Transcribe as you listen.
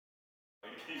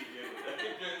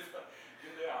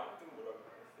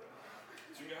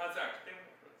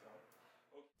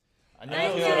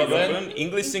안녕하세요 여러분.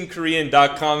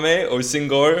 EnglishinKorean.com에 오신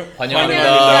걸 환영합니다.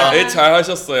 환영합니다. 네, 잘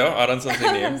하셨어요, 아란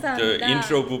선생님. 감사합니다.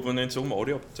 인트로 부분은 조금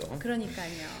어렵죠.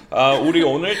 그러니까요. 우리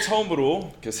오늘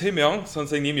처음으로 세 명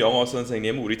선생님, 영어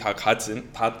선생님 우리 다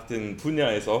같은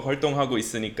분야에서 활동하고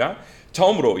있으니까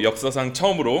처음으로 역사상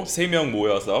처음으로 3명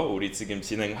모여서 우리 지금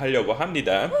진행하려고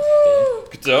합니다.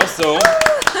 그죠? So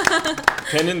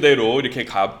되는 대로 이렇게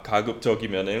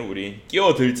가급적이면은 우리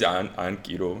끼어들지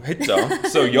않기로 했죠.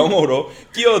 So 영어로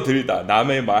끼어들다,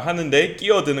 남의 말 하는데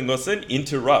끼어드는 것은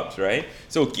interrupt, right?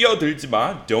 So 끼어들지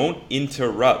마, don't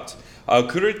interrupt.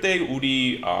 그럴 때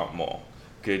우리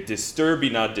그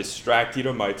disturb이나 distract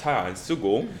이런 말 잘 안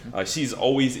쓰고 she's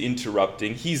always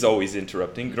interrupting, he's always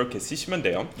interrupting 그렇게 쓰시면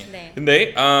돼요. 네.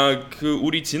 근데 그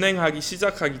우리 진행하기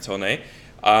시작하기 전에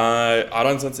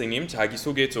아란 선생님 자기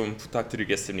소개 좀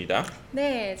부탁드리겠습니다.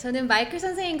 네, 저는 마이클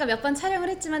선생님과 몇 번 촬영을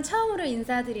했지만 처음으로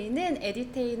인사드리는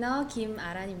에듀테이너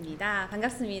김아란입니다.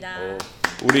 반갑습니다.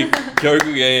 우리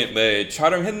결국에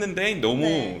촬영했는데 너무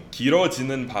네.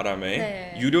 길어지는 바람에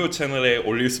네. 유료 채널에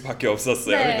올릴 수밖에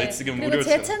없었어요. 네. 근데 지금 그리고 무료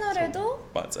제 채널에도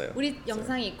맞아요. 우리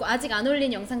영상이 있고 아직 안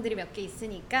올린 영상들이 몇 개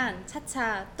있으니까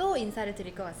차차 또 인사를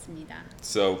드릴 것 같습니다.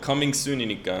 So coming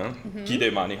soon이니까 기대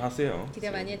많이 하세요. 기대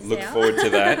많이 해주세요. Look forward to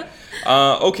that.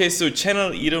 Okay, so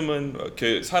채널 이름은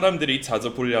그 사람들이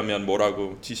찾아보려면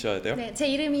뭐라고 치셔야 돼요? 네, 제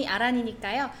이름이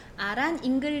아란이니까요. 아란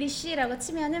잉글리쉬라고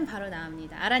치면은 바로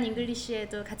나옵니다. 아란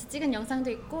잉글리쉬에도 같이 찍은 영상도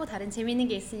있고 다른 재미있는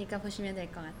게 있으니까 보시면 될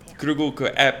것 같아요. 그리고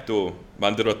그 앱도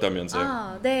만들었다면서요?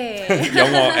 아, 네.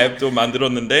 영어 앱도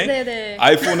만들었는데 네네.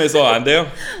 아이폰에서 안 돼요?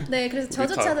 네, 그래서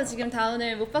저조차도 지금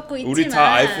다운을 못 받고 있지만 우리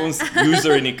다 아이폰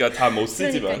유저이니까 다 못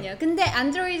쓰지만. 그러니까요. 근데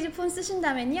안드로이드 폰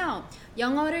쓰신다면요,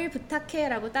 영어를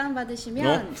부탁해라고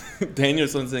다운받으시면 데니얼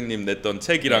선생님 냈던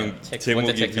책이랑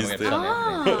제목이 책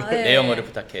비슷해요. 네. 내 영어를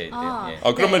부탁해.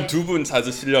 그러면 네. 두 분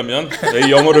찾으시려면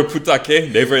내 영어를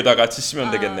부탁해 네버에다가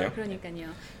치시면 되겠네요. 그러니까요.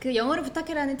 그 영어를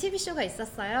부탁해라는 TV 쇼가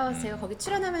있었어요. 그래서 제가 거기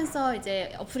출연하면서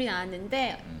이제 어플이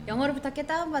나왔는데 영어를 부탁해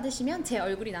다운받으시면 제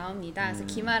얼굴이 나옵니다. 그래서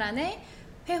김아란의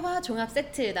회화 종합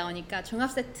세트 나오니까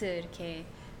종합 세트 이렇게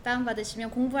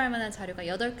다운받으시면 공부할 만한 자료가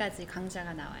 8가지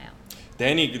강좌가 나와요.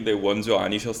 데니 근데 원조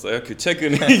아니셨어요? 그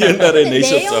책은 옛날에 내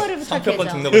내셨죠. 영어를 상표권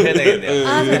부탁해죠. 등록을 해야 되겠네요.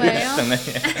 아, 정말요?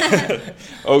 장난이에요.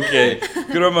 오케이.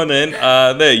 그러면은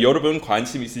네, 여러분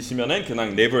관심 있으시면은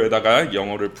그냥 네이버에다가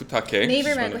영어를 부탁해.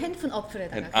 네이버 말고 주시면은- 핸드폰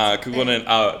어플에다가. 그거는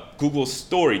구글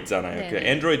스토어 있잖아요. 네, 그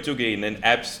네. 안드로이드 쪽에 있는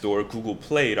앱 스토어 구글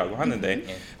플레이라고 하는데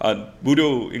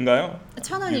무료인가요?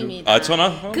 1,000원입니다.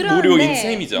 1,000원? 무료인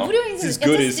셈이죠. 무료인 It's 셈.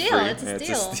 good It's a as steal. free. It's a It's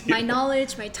a steal. steal. My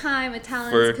knowledge, my time, my talents.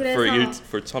 for 그래서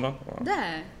 1,000원?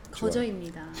 네,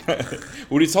 거저입니다.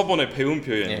 우리 저번에 배운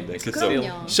표현인데 네, 그쵸?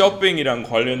 그럼요. 쇼핑이랑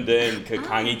관련된 그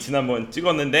강의 지난번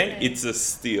찍었는데 네. It's a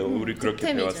steal 우리 그렇게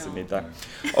득템이죠. 배웠습니다.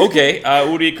 오케이,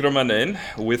 우리 그러면은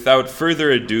without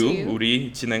further ado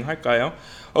우리 진행할까요?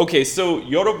 오케이, so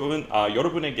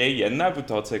여러분에게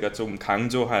옛날부터 제가 좀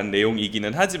강조한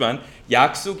내용이기는 하지만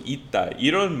약속 있다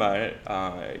이런 말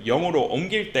영어로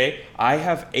옮길 때 I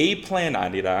have a plan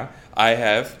아니라 I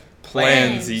have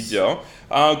plans이죠.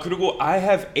 그리고 I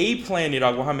have a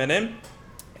plan이라고 하면은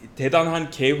대단한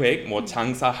계획, 뭐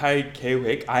장사할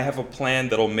계획. I have a plan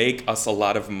that'll make us a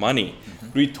lot of money.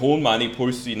 우리 돈 많이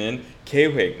벌 수 있는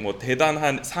계획, 뭐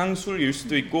대단한 상술일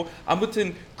수도 있고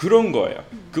아무튼 그런 거예요.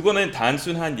 그거는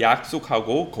단순한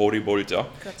약속하고 거리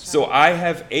멀죠. 그렇죠. So I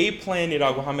have a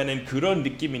plan이라고 하면은 그런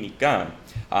느낌이니까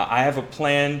I have a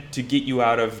plan to get you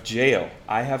out of jail.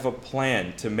 I have a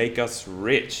plan to make us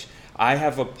rich. I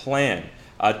have a plan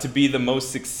to be the most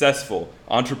successful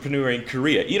entrepreneur in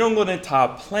Korea. 이런 거는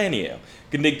다 plan이에요.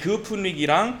 근데 그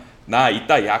분위기랑 나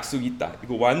이따 약속 있다.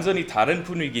 이거 완전히 다른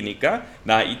분위기니까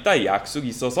나 이따 약속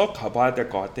있어서 가봐야 될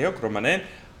것 같아요. 그러면은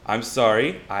I'm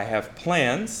sorry, I have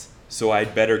plans, so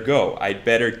I'd better go. I'd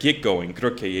better get going.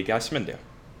 그렇게 얘기하시면 돼요.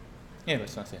 예,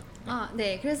 말씀하세요.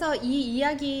 네. 그래서 이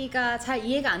이야기가 잘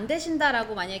이해가 안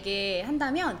되신다라고 만약에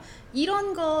한다면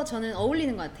이런 거 저는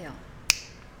어울리는 것 같아요.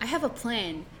 I have a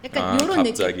plan. 약간 이런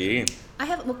느낌. 갑자기 I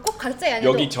have 뭐꼭 갑자기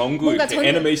아니고 여기 전구 이렇게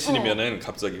애니메이션이면은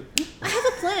갑자기 I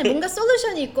have a plan. 뭔가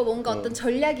솔루션이 있고 뭔가 어떤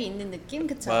전략이 있는 느낌,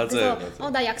 그쵸? 맞아요, 그래서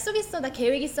맞아요. 나 약속 있어, 나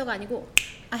계획 있어가 아니고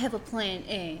I have a plan.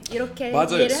 예, 이렇게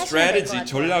맞아요. 이해를 하시면 될 것 strategy 같아요.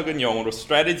 전략은 영어로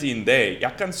strategy인데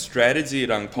약간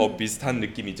strategy랑 더 비슷한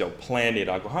느낌이죠.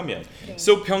 plan이라고 하면. 네.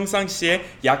 So 평상시에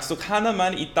약속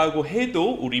하나만 있다고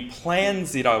해도 우리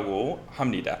plans이라고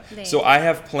합니다. 네. So I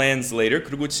have plans later.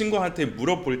 그리고 친구한테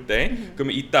물어볼 때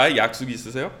그러면 이따 약속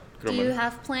있으세요? Do you 그러면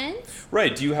have plans?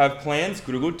 Right. Do you have plans?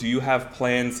 그리고 do you have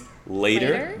plans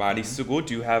later? Later? 많이 쓰고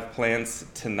do you have plans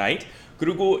tonight?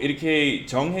 그리고 이렇게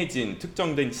정해진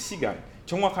특정된 시간,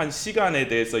 정확한 시간에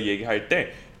대해서 얘기할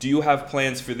때 Do you have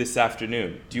plans for this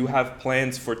afternoon? Do you have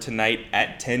plans for tonight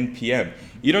at 10 p.m.?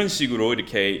 이런 식으로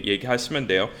이렇게 얘기하시면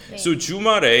돼요. 네. So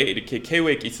주말에 이렇게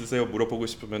계획 있으세요? 물어보고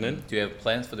싶으면은 Do you have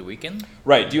plans for the weekend?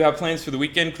 Right. Do you have plans for the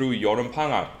weekend? 그리고 여름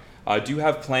방학. Do you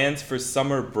have plans for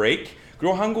summer break?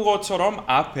 그리고 한국어처럼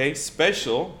앞에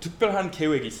special 특별한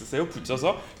계획 있으세요?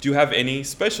 붙여서 Do you have any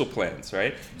special plans?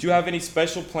 Right? Do you have any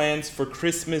special plans for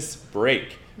Christmas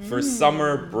break? For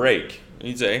summer break?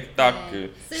 이제 딱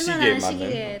그 시기에 쓸만한 맞는.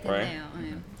 시기에 Right?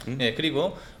 됐네요. 네,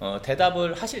 그리고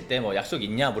대답을 하실 때 뭐 약속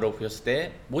있냐 물어보셨을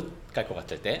때 못 갈 것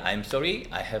같을 때 I'm sorry,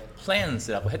 I have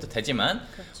plans라고 해도 되지만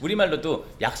그렇죠. 우리말로도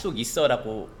약속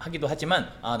있어라고 하기도 하지만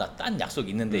아, 나 딴 약속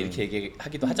있는데 이렇게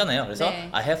얘기하기도 하잖아요. 그래서 네.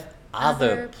 I have other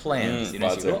Other plans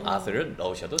이런 식으로 맞아요. other를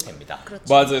넣으셔도 됩니다. 그렇죠.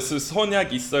 맞아요. 그래서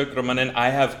선약 있어요. 그러면은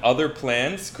I have other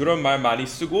plans 그런 말 많이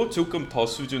쓰고 조금 더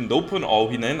수준 높은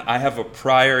어휘는 I have a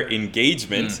prior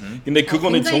engagement. 근데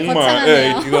그거는 굉장히 정말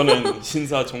거창하네요. 그거는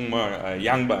진짜 정말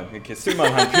양반 이렇게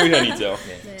쓸만한 표현이죠.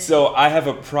 네. So I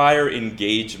have a prior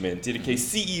engagement 이렇게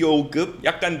CEO급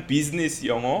약간 비즈니스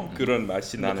영어 그런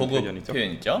맛이 나는 고급 표현이죠.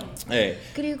 표현이죠. 네.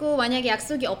 그리고 만약에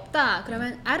약속이 없다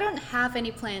그러면 I don't have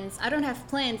any plans, I don't have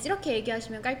plans 이렇게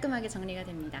얘기하시면 깔끔하게 정리가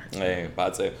됩니다. 네,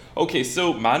 맞아요. Okay,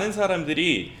 so 많은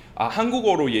사람들이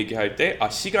한국어로 얘기할 때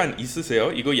시간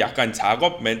있으세요? 이거 약간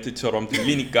작업 멘트처럼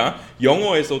들리니까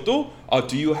영어에서도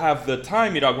Do you have the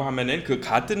time이라고 하면은 그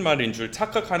같은 말인 줄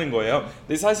착각하는 거예요.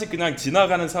 근데 사실 그냥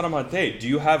지나가는 사람한테 Do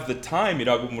you have the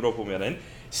time이라고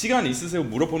물어보면은 시간 있으세요?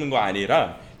 물어보는 거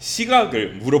아니라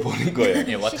시각을 물어보는 거예요.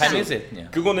 Yeah, what time is it?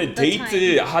 Yeah. 그거는 The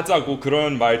데이트 time. 하자고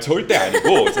그런 말 절대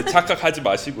아니고 착각하지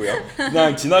마시고요.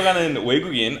 그냥 지나가는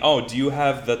외국인 Do you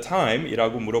have the time?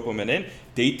 이라고 물어보면은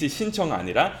데이트 신청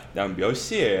아니라 그냥 몇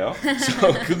시예요?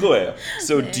 So 그거예요.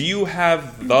 So 네. do you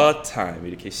have the time?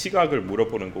 이렇게 시각을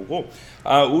물어보는 거고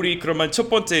우리 그러면 첫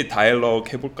번째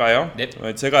다이얼로그 해볼까요? 네.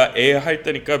 제가 A 할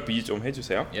때니까 B 좀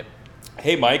해주세요. Yep.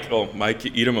 Hey Mike, 마이크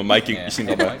이름은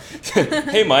마이크이신가 봐요.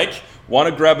 Yeah. Hey Mike,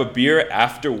 wanna grab a beer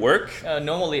after work?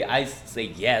 Normally I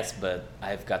say yes, but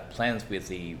I've got plans with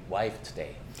the wife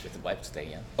today.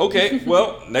 Yeah. Okay,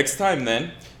 well, next time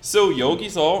then. So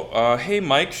여기서 Hey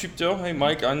Mike 쉽죠? Hey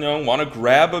Mike 안녕. Wanna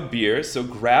grab a beer? So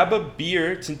grab a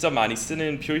beer 진짜 많이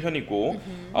쓰는 표현이고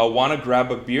wanna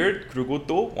grab a beer 그리고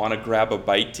또 wanna grab a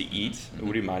bite to eat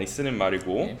우리 많이 쓰는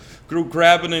말이고 그리고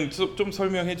grab는 좀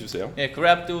설명해 주세요. 예,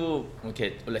 grab도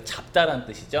이렇게 원래 잡다라는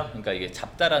뜻이죠. 그러니까 이게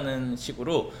잡다라는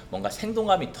식으로 뭔가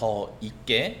생동감이 더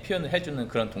있게 표현을 해주는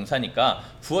그런 동사니까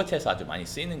부어체에서 아주 많이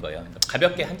쓰이는 거예요. 그러니까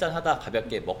가볍게 한잔 하다,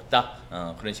 가볍게 먹다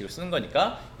그런 식으로 쓰는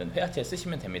거니까 이건 회화체에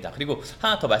쓰시면 됩니다. 그리고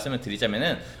하나 더 말씀을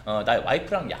드리자면은 나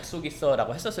와이프랑 약속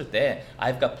있어라고 했었을 때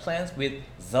I've got plans with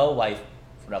the wife.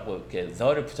 라고 이렇게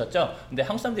the를 붙였죠. 근데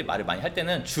한국 사람들이 말을 많이 할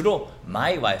때는 주로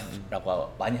my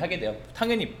wife라고 많이 하게 돼요.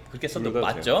 당연히 그렇게 써도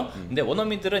맞죠. 근데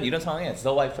원어민들은 이런 상황에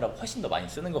the wife라고 훨씬 더 많이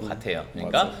쓰는 것 같아요.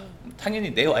 그러니까 맞아요.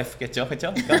 당연히 내 와이프겠죠,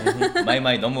 그렇죠? 그러니까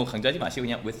my 너무 강조하지 마시고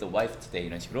그냥 with the wife today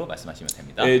이런 식으로 말씀하시면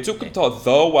됩니다. 네, 조금 더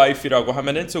the wife이라고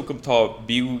하면은 조금 더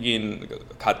미국인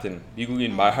같은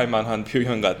미국인 말할 만한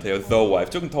표현 같아요. The wife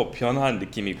조금 더 편한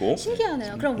느낌이고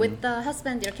신기하네요. 그럼 with the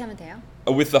husband 이렇게 하면 돼요?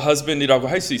 with the husband이라고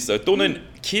할 수 있어요. 또는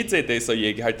kids에 대해서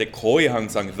얘기할 때 거의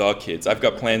항상 the kids. I've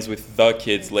got plans with the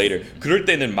kids later. 그럴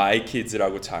때는 my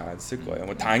kids라고 잘 안 쓸 거예요.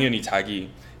 뭐 당연히 자기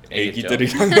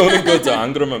애기들이랑 노는 거죠.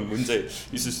 안 그러면 문제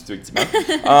있을 수도 있지만.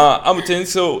 아무튼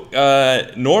so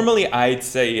normally I'd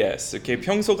say yes. 이렇게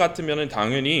평소 같으면은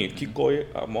당연히 기꺼이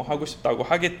뭐 하고 싶다고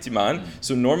하겠지만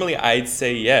so normally I'd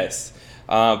say yes.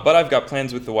 But I've got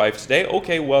plans with the wife today.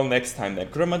 Okay, well next time then.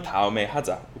 그러면 다음에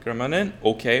하자. 그러면은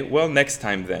okay, well next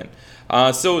time then.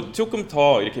 So 조금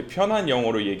더 이렇게 편한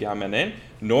영어로 얘기하면은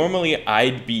normally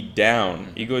I'd be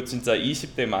down. 이거 진짜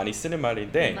 20대 많이 쓰는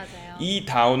말인데 맞아요. 이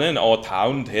down은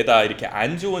down 되다 이렇게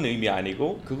안 좋은 의미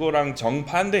아니고 그거랑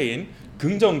정반대인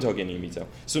긍정적인 의미죠.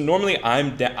 So normally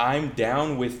I'm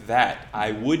down with that.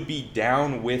 I would be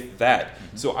down with that.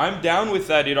 So I'm down with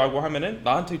that이라고 하면은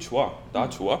나한테 좋아. 나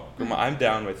좋아. 그러면 I'm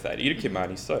down with that. 이렇게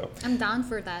많이 써요. I'm down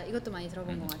for that. 이것도 많이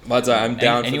들어본 것 같아요. 맞아. I'm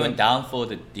down Anyone for that. down for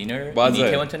the dinner? 맞아요. in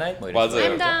Itaewon tonight? 뭐 이런 맞아요.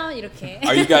 식으로. I'm down 이렇게.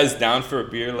 Are you guys down for a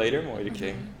beer later? 뭐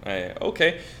이렇게. 네,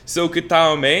 okay. So 그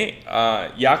다음에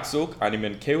약속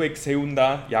아니면 계획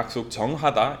세운다, 약속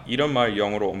정하다 이런 말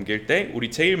영어로 옮길 때 우리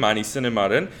제일 많이 쓰는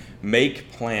말은 make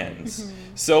plans.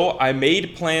 So I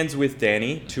made plans with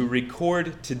Danny to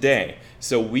record today.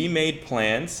 So we made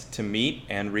plans to meet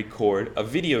and record a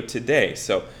video today.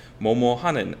 So 뭐뭐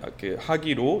하는 그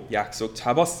하기로 약속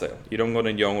잡았어요. 이런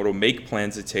거는 영어로 make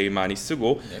plans 제일 많이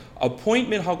쓰고 네.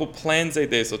 appointment하고 plans에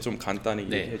대해서 좀 간단히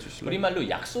얘기해 주실래요? 우리말로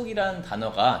약속이라는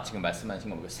단어가 지금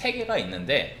말씀하신 거 세 개가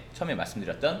있는데 처음에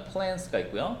말씀드렸던 plans가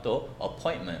있고요. 또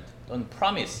appointment 또는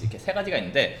promise 이렇게 세 가지가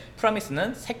있는데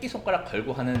promise는 새끼손가락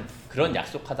걸고 하는 그런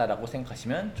약속하다라고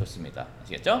생각하시면 좋습니다.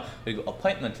 아시겠죠? 그리고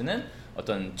appointment는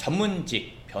어떤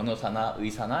전문직 변호사나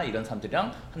의사나 이런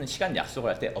사람들이랑 하는 시간 약속을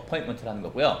할 때 appointment라는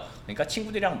거고요. 그러니까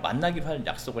친구들이랑 만나기로 할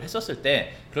약속을 했었을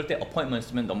때 그럴 때 appointment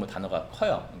쓰면 너무 단어가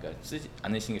커요. 그러니까 쓰지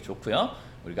않으시는 게 좋고요.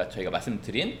 저희가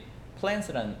말씀드린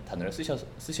plans라는 단어를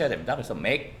쓰셔야 됩니다. 그래서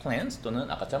make plans 또는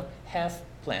아까처럼 have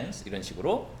plans 이런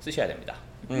식으로 쓰셔야 됩니다.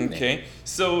 Okay.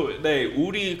 So, 네,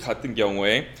 우리 같은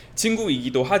경우에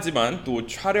친구이기도 하지만 또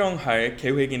촬영할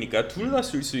계획이니까 둘 다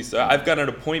쓸 수 있어요. I've got an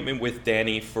appointment with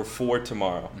Danny for 4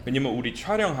 tomorrow. 왜냐면 우리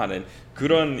촬영하는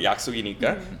그런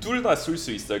약속이니까 둘 다 쓸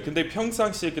수 있어요. 근데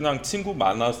평상시에 그냥 친구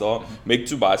만나서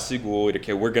맥주 마시고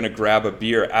이렇게 we're gonna grab a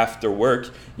beer after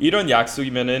work 이런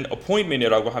약속이면은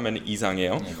appointment이라고 하면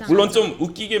이상해요. 물론 좀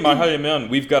웃기게 말하려면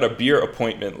we've got a beer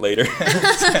appointment later.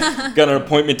 got an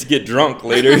appointment to get drunk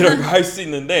later 이라고 할 수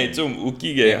있는데 좀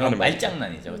웃기게 하는 말.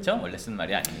 말장난이죠, 그렇죠? 원래 쓴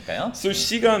말이 아니니까요. So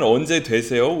시간 언제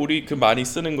되세요? 우리 그 많이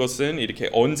쓰는 것은 이렇게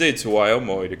언제 좋아요?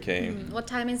 뭐 이렇게. What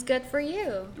time is good for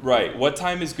you? Right. What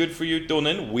time is good for you?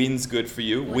 또는 when's good for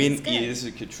you? When's When good. is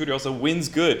이렇게 줄여서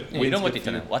when's good. 네, When's 이런 것도 good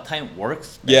for you? 있잖아요. What time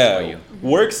works best for you? Yeah.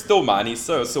 Works도 많이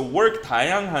써요. So work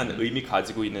다양한 의미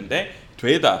가지고 있는데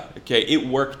되다. 이렇게 it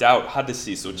worked out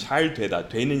하듯이 so 잘 되다.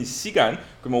 되는 시간.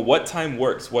 그러면 what time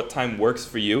works? What time works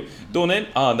for you? 또는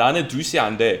나는 2시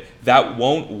안 돼. That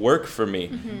won't work for me.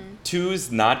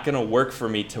 2's not gonna work for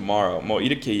me tomorrow. 뭐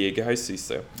이렇게 얘기할 수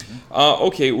있어요.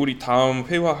 오케이. 우리 다음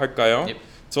회화 할까요? Yep.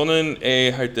 저는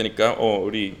A 할 때니까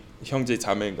우리 형제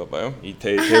자매인가 봐요. 이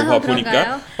대화 보니까.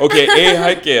 그런가요? 오케이, A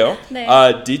할게요. 네.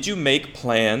 Did you make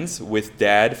plans with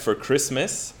Dad for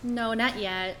Christmas? No, not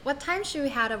yet. What time should we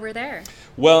head over there?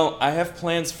 Well, I have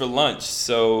plans for lunch,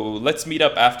 so let's meet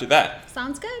up after that.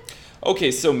 Sounds good.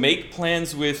 Okay, so make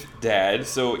plans with Dad.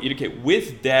 So 이렇게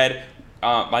with Dad,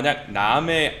 만약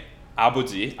남의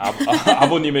아버지,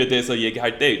 아버님에 대해서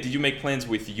얘기할 때 Did you make plans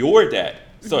with your dad?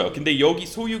 써요. 근데 여기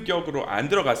소유격으로 안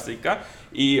들어갔으니까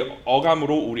이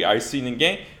어감으로 우리 알 수 있는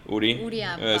게 우리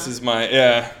아빠. This is my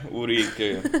우리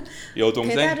그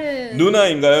여동생 배달은-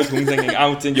 누나인가요 동생인가요?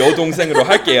 아무튼 여동생으로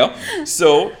할게요.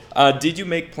 So did you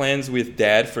make plans with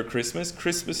Dad for Christmas?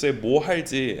 크리스마스에 뭐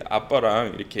할지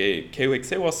아빠랑 이렇게 계획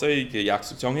세웠어요. 이렇게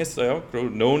약속 정했어요. 그리고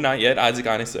no not yet 아직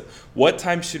안 했어요. What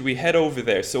time should we head over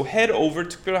there? So head over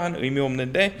특별한 의미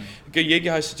없는데 이렇게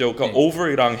얘기하시죠. 그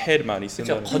over이랑 head 많이 그렇죠.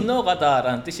 쓴다는.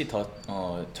 건너가다라는 뜻이 더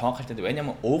정확할 텐데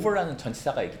왜냐하면 over라는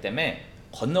전치사가 있기 때문에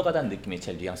건너가다는 느낌이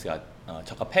제일 뉘앙스가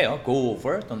적합해요. go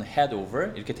over 또는 head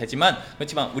over 이렇게 되지만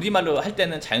그렇지만 우리말로 할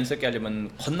때는 자연스럽게 하려면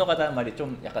건너가다는 말이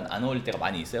좀 약간 안 어울릴 때가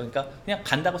많이 있어요. 그러니까 그냥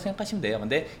간다고 생각하시면 돼요.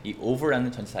 근데 이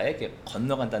over라는 전치사에 이렇게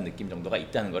건너간다는 느낌 정도가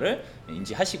있다는 거를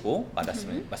인지하시고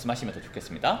말씀하시면 더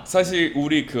좋겠습니다. 사실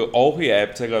우리 그 어휘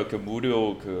앱 제가 그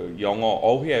무료 그 영어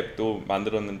어휘 앱도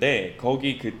만들었는데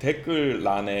거기 그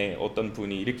댓글란에 어떤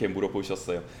분이 이렇게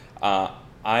물어보셨어요.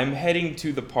 I'm heading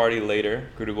to the party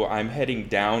later. 그리고 I'm heading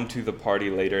down to the party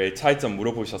later의 차이점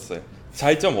물어보셨어요.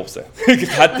 차이점 없어요.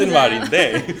 같은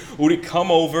말인데 우리 come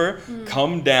over,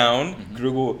 come down,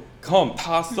 그리고 come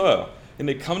다 써요.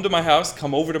 근데 come to my house,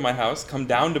 come over to my house, come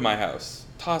down to my house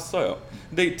다 써요.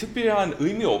 근데 특별한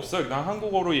의미 없어요. 그냥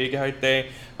한국어로 얘기할 때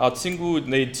친구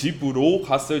내 집으로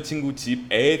갔어요. 친구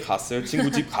집에 갔어요.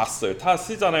 친구 집 갔어요. 다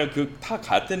쓰잖아요. 그 다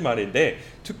같은 말인데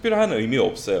특별한 의미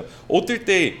없어요. 어떨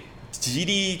때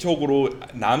지리적으로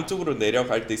남쪽으로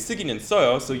내려갈 때 쓰기는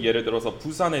써요. So 예를 들어서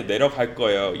부산에 내려갈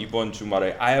거예요. 이번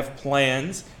주말에 I have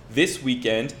plans this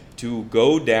weekend to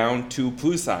go down to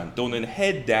Busan 또는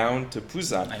head down to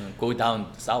Busan. 아니면 go down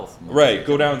south. Right,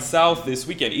 go down south this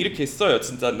weekend. 이렇게 써요.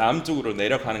 진짜 남쪽으로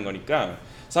내려가는 거니까.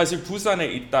 사실 부산에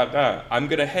있다가 I'm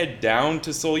gonna head down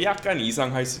to Seoul 약간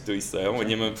이상할 수도 있어요.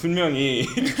 왜냐면 분명히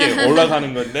이렇게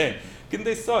올라가는 건데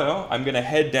근데 써요. I'm gonna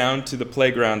head down to the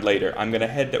playground later.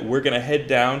 We're gonna head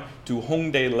down to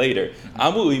Hongdae later.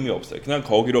 아무 의미 없어요. 그냥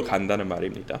거기로 간다는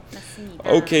말입니다.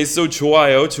 맞습니다. Okay, so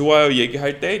좋아요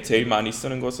얘기할 때 제일 많이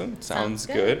쓰는 것은 sounds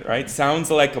good, right? Sounds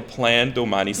like a plan도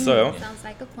많이 써요. Sounds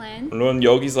like a plan. 물론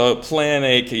여기서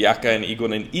plan의 이렇게 약간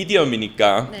이거는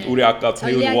idiom이니까 네. 우리 아까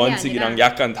배운 전략이 원칙이랑 아니라.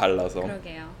 약간 달라서.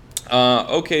 그러게요.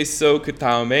 Okay, so 그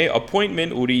다음에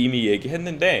appointment 우리 이미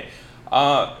얘기했는데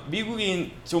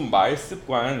미국인 좀 말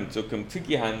습관 조금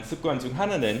특이한 습관 중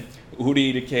하나는 우리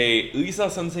이렇게 의사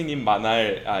선생님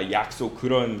만날 약속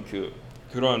그런 그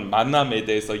그런 만남에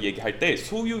대해서 얘기할 때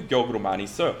소유격으로 많이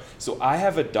써요. So I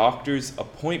have a doctor's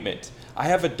appointment. I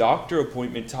have a doctor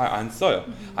appointment 잘 안 써요.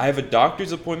 I have a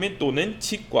doctor's appointment 또는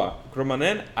치과.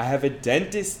 그러면은 I have a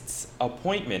dentist's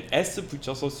appointment. S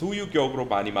붙여서 소유격으로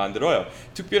많이 만들어요.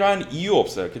 특별한 이유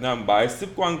없어요. 그냥 말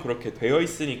습관 그렇게 되어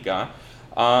있으니까.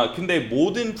 근데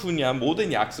모든 분야,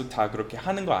 모든 약속 다 그렇게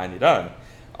하는 거 아니라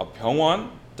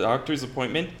병원, doctor's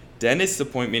appointment, dentist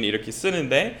appointment 이렇게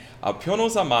쓰는데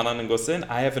변호사만 하는 것은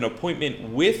I have an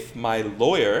appointment with my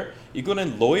lawyer.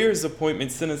 이거는 lawyer's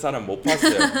appointment 쓰는 사람 못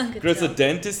봤어요. 그래서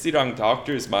dentist랑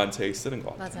doctors만 제일 쓰는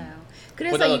것 같아요. 맞아요.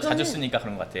 그래서 보다 더 이거는 자주 쓰니까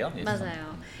그런 것 같아요. 예.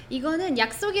 맞아요. 이거는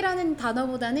약속이라는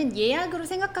단어보다는 예약으로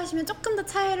생각하시면 조금 더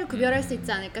차이를 구별할 수 있지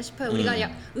않을까 싶어요. 우리가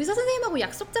의사 선생님하고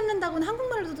약속 잡는다고는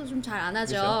한국말로도 좀 잘 안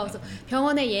하죠. 그렇죠. 그래서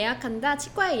병원에 예약한다,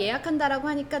 치과에 예약한다라고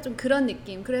하니까 좀 그런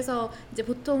느낌. 그래서 이제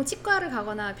보통 치과를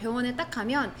가거나 병원에 딱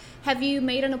가면 Have you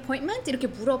made an appointment? 이렇게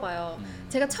물어봐요.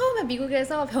 제가 처음에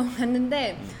미국에서 병원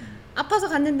갔는데 아파서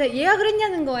갔는데 예약을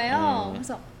했냐는 거예요.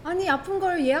 그래서 아니 아픈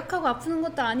걸 예약하고 아프는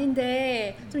것도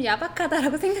아닌데 좀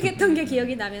야박하다라고 생각했던 게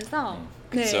기억이 나면서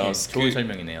네. 그쵸. 좋은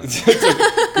설명이네요.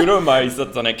 그런 말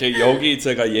있었잖아요. 여기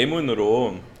제가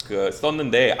예문으로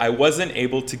썼는데 I wasn't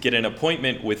able to get an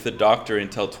appointment with the doctor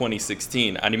until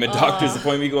 2016. 아니면 doctor's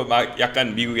appointment 이거 막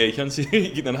약간 미국의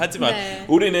현실이기는 하지만 네.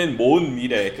 우리는 먼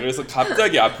미래. 그래서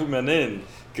갑자기 아프면은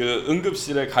그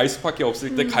응급실에 갈 수밖에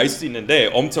없을 때 갈 수 있는데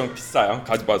엄청 비싸요.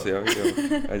 가지 마세요.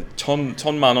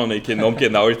 1,000만 원 이렇게 넘게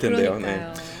나올 텐데요.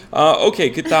 그러니까요.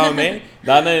 오케이. 그 다음에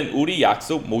나는 우리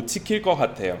약속 못 지킬 것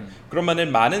같아요.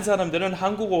 그러면은 많은 사람들은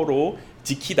한국어로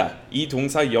지키다 이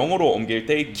동사 영어로 옮길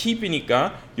때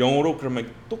keep이니까 영어로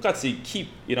그러면 똑같이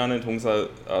keep이라는 동사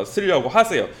쓰려고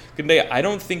하세요. 근데 I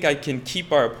don't think I can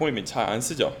keep our appointment 잘 안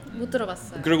쓰죠. 못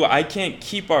들어봤어요. 그리고 I can't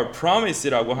keep our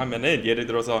promise라고 하면은 예를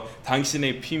들어서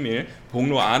당신의 비밀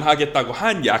폭로 안 하겠다고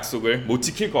한 약속을 못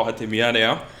지킬 것 같아.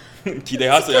 미안해요.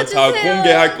 기대하세요. 다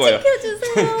공개할 거예요.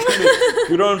 지켜주세요.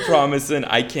 그런 promise는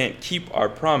I can't keep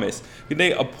our promise.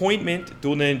 근데 appointment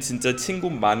또는 진짜 친구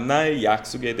만날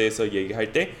약속에 대해서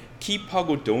얘기할 때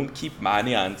keep하고 don't keep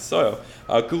많이 안 써요.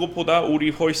 그것보다 우리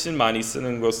훨씬 많이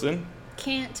쓰는 것은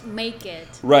Can't make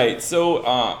it. right. So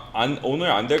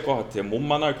오늘 안 될 것 같아요. 못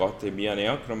만날 것 같아요.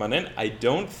 미안해요. 그러면은 I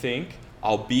don't think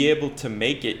I'll be able to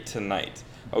make it tonight.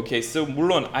 Okay, so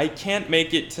물론 I can't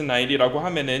make it tonight이라고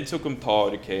하면은 조금 더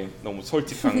이렇게 너무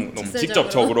솔직한, 너무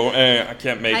직접적으로 I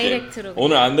can't make it. 다이렉트로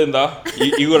오늘 안 된다.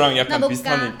 이거랑 나 약간 못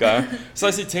비슷하니까.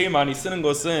 사실 제일 많이 쓰는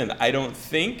것은 I don't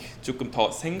think 조금 더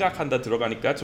생각한다 들어가니까